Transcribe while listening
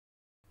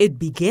It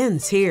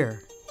begins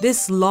here.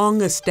 This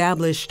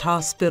long-established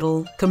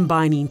hospital,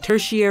 combining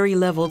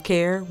tertiary-level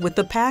care with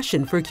a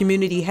passion for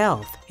community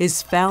health,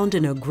 is found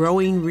in a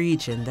growing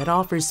region that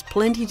offers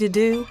plenty to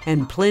do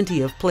and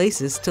plenty of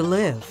places to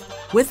live.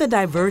 With a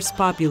diverse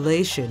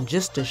population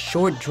just a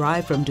short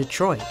drive from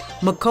Detroit,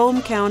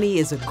 Macomb County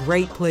is a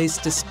great place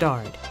to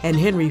start, and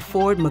Henry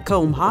Ford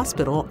Macomb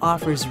Hospital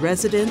offers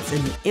residents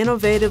an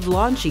innovative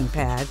launching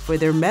pad for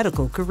their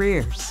medical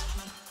careers.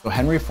 So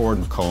Henry Ford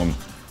Macomb,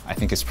 I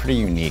think, is pretty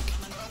unique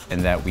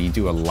in that we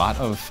do a lot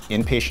of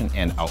inpatient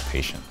and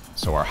outpatient.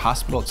 So our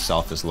hospital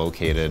itself is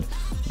located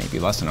maybe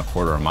less than a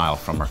quarter of a mile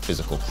from our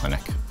physical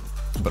clinic.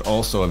 But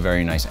also a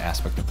very nice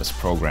aspect of this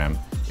program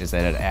is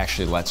that it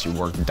actually lets you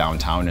work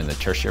downtown in the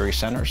tertiary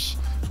centers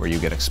where you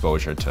get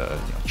exposure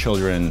to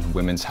children,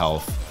 women's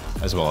health,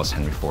 as well as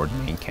Henry Ford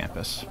main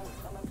campus.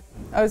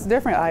 It's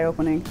different,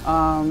 eye-opening.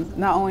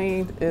 Not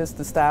only is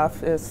the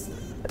staff,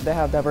 they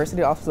have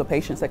diversity, also the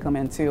patients that come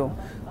in too.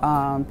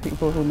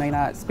 People who may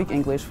not speak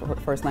English for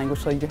first language,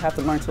 so you have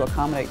to learn to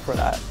accommodate for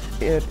that.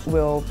 It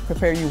will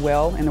prepare you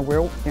well in the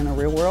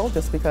real world,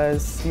 just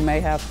because you may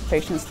have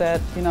patients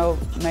that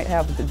may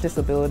have a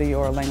disability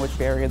or a language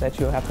barrier that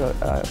you'll have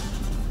to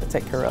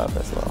take care of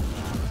as well.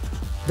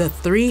 The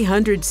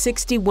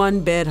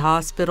 361-bed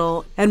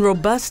hospital and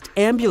robust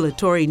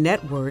ambulatory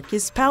network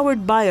is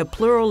powered by a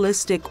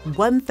pluralistic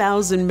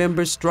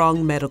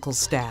 1,000-member-strong medical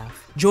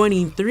staff,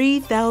 joining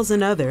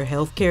 3,000 other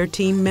healthcare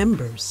team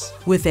members.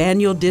 With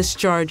annual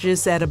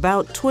discharges at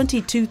about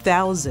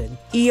 22,000,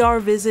 ER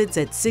visits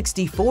at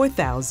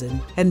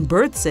 64,000, and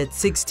births at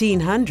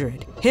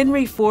 1,600,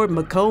 Henry Ford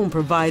Macomb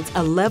provides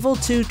a Level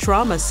 2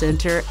 trauma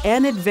center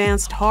and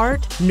advanced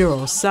heart,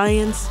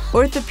 neuroscience,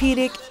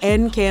 orthopedic,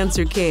 and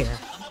cancer care.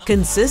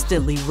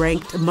 Consistently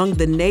ranked among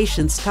the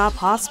nation's top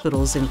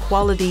hospitals in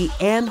quality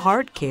and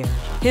heart care,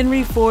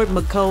 Henry Ford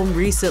Macomb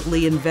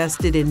recently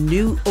invested in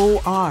new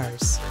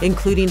ORs,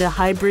 including a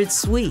hybrid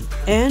suite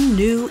and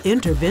new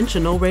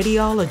interventional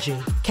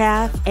radiology,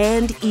 cath,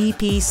 and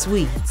EP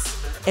suites.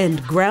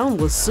 And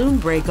ground will soon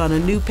break on a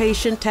new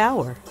patient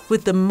tower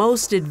with the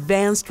most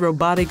advanced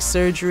robotic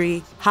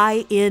surgery,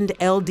 high-end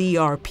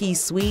LDRP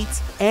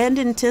suites, and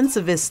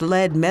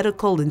intensivist-led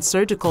medical and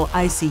surgical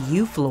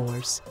ICU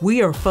floors.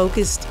 We are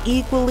focused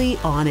equally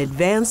on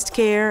advanced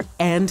care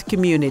and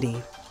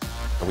community.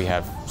 We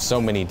have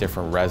so many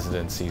different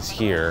residencies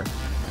here.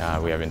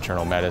 We have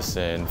internal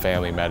medicine,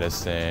 family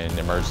medicine,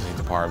 emergency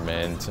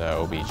department,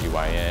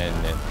 OB/GYN,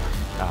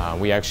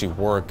 and we actually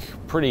work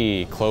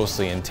pretty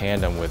closely in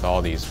tandem with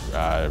all these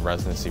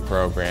residency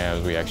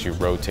programs. We actually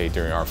rotate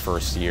during our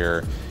first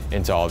year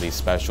into all these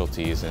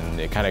specialties, and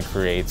it kind of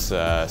creates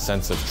a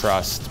sense of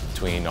trust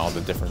between all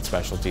the different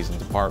specialties and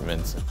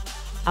departments.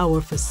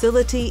 Our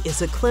facility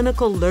is a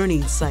clinical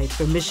learning site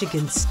for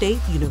Michigan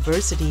State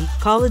University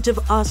College of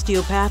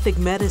Osteopathic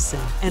Medicine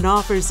and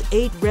offers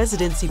 8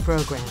 residency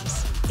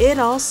programs. It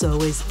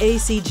also is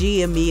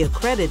ACGME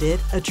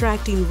accredited,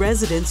 attracting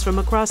residents from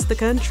across the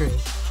country.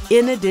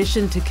 In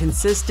addition to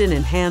consistent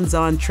and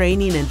hands-on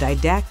training and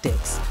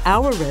didactics,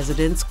 our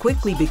residents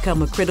quickly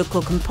become a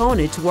critical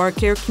component to our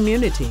care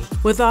community,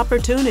 with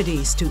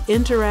opportunities to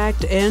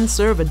interact and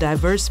serve a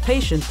diverse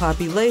patient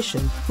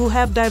population who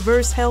have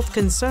diverse health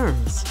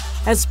concerns.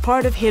 As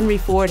part of Henry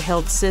Ford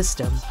Health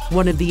System,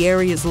 one of the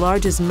area's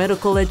largest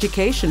medical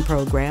education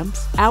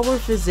programs, our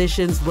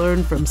physicians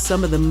learn from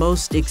some of the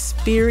most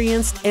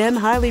experienced and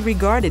highly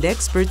regarded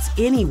experts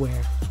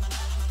anywhere.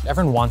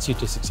 Everyone wants you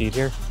to succeed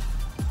here.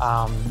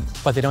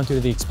 But they don't do it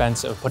at the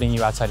expense of putting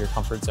you outside your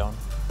comfort zone.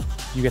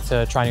 You get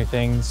to try new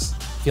things,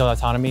 feel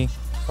autonomy,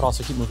 but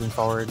also keep moving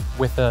forward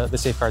with the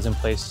safeguards in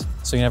place,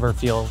 so you never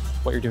feel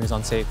what you're doing is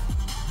unsafe.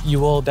 You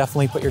will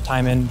definitely put your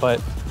time in,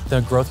 but the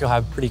growth you'll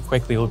have pretty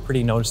quickly will be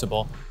pretty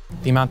noticeable.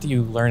 The amount that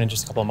you learn in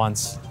just a couple of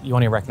months, you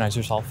won't even recognize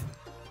yourself.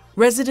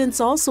 Residents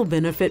also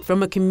benefit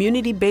from a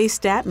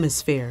community-based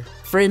atmosphere,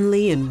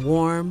 friendly and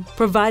warm,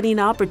 providing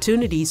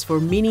opportunities for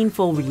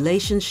meaningful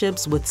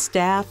relationships with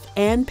staff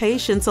and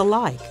patients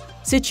alike.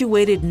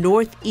 Situated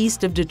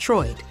northeast of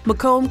Detroit,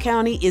 Macomb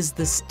County is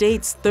the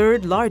state's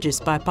 3rd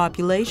largest by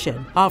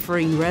population,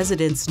 offering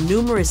residents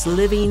numerous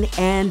living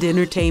and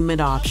entertainment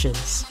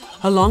options.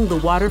 Along the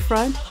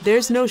waterfront,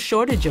 there's no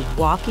shortage of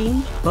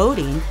walking,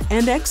 boating,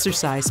 and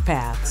exercise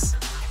paths.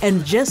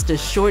 And just a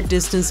short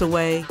distance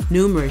away,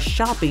 numerous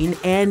shopping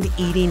and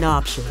eating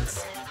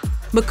options.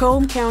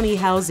 Macomb County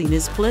housing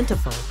is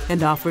plentiful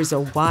and offers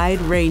a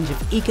wide range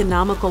of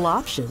economical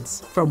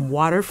options, from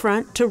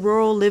waterfront to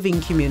rural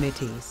living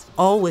communities,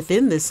 all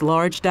within this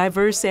large,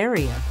 diverse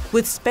area.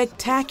 With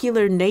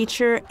spectacular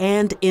nature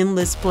and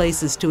endless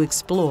places to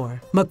explore,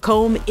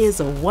 Macomb is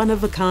a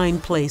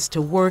one-of-a-kind place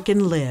to work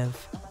and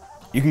live.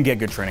 You can get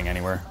good training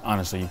anywhere,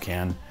 honestly you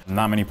can.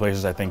 Not many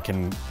places I think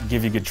can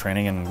give you good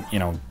training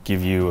and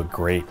give you a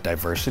great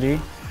diversity,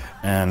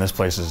 and this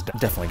place has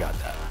definitely got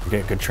that. You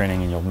get good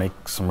training and you'll make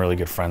some really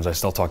good friends. I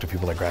still talk to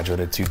people that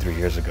graduated 2-3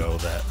 years ago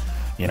that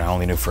I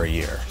only knew for a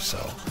year, so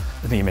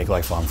I think you make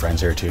lifelong friends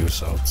here too,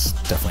 so it's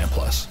definitely a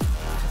plus.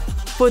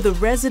 For the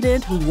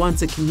resident who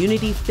wants a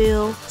community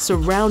feel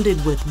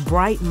surrounded with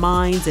bright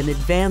minds and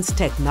advanced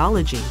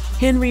technology,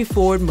 Henry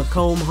Ford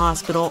Macomb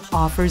Hospital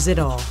offers it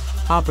all: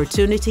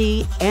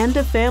 opportunity and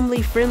a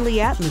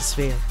family-friendly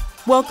atmosphere.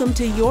 Welcome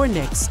to your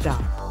next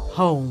stop,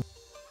 home.